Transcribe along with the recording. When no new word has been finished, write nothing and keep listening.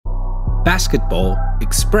basketball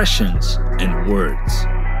expressions and words.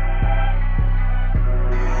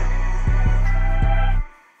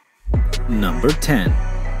 Number 10.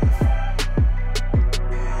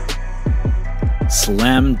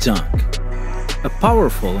 Slam dunk. A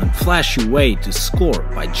powerful and flashy way to score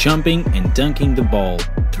by jumping and dunking the ball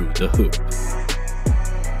through the hoop.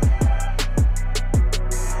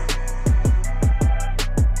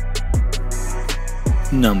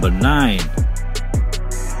 Number 9.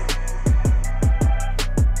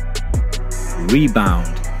 Rebound.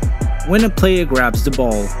 When a player grabs the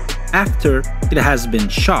ball after it has been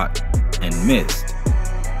shot and missed.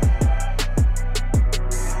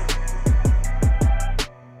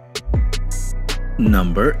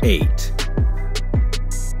 Number 8.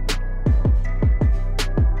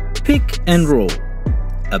 Pick and roll.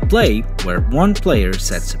 A play where one player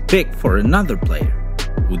sets a pick for another player,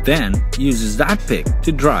 who then uses that pick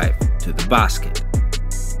to drive to the basket.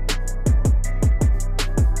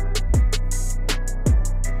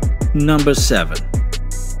 Number 7.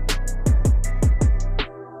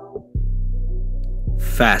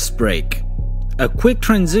 Fast break. A quick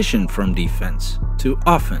transition from defense to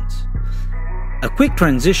offense. A quick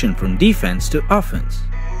transition from defense to offense,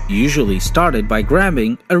 usually started by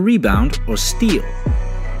grabbing a rebound or steal.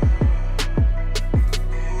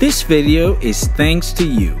 This video is thanks to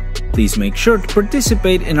you. Please make sure to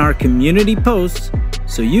participate in our community posts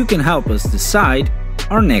so you can help us decide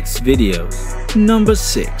our next videos. Number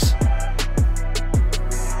 6.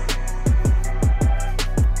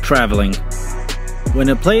 Traveling. When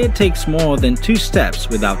a player takes more than 2 steps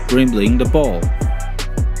without dribbling the ball.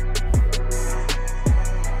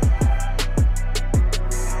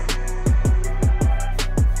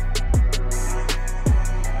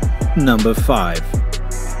 Number 5.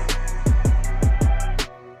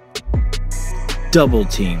 Double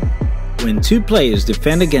team. When 2 players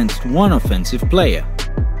defend against one offensive player.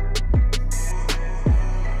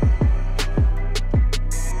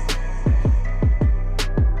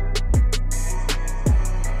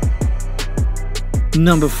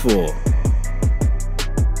 Number 4.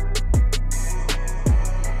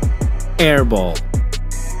 Airball.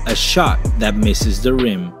 A shot that misses the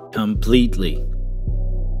rim completely.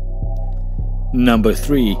 Number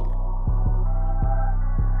 3.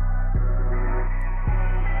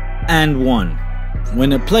 And 1.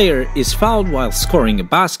 When a player is fouled while scoring a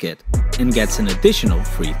basket and gets an additional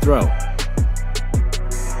free throw.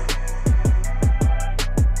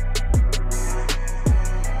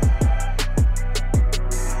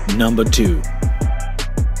 Number 2.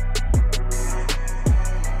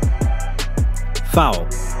 Foul.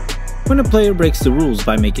 When a player breaks the rules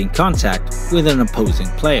by making contact with an opposing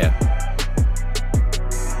player.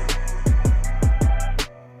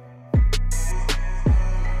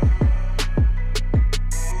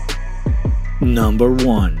 Number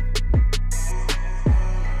 1.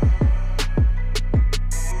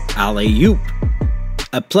 Alley-oop.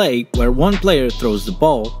 A play where one player throws the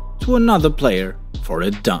ball to another player for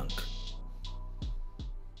a dunk.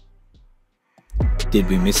 Did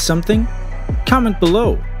we miss something? Comment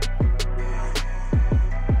below.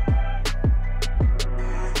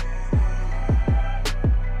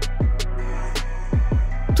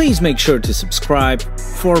 Please make sure to subscribe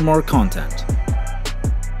for more content.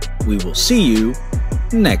 We will see you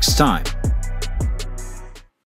next time.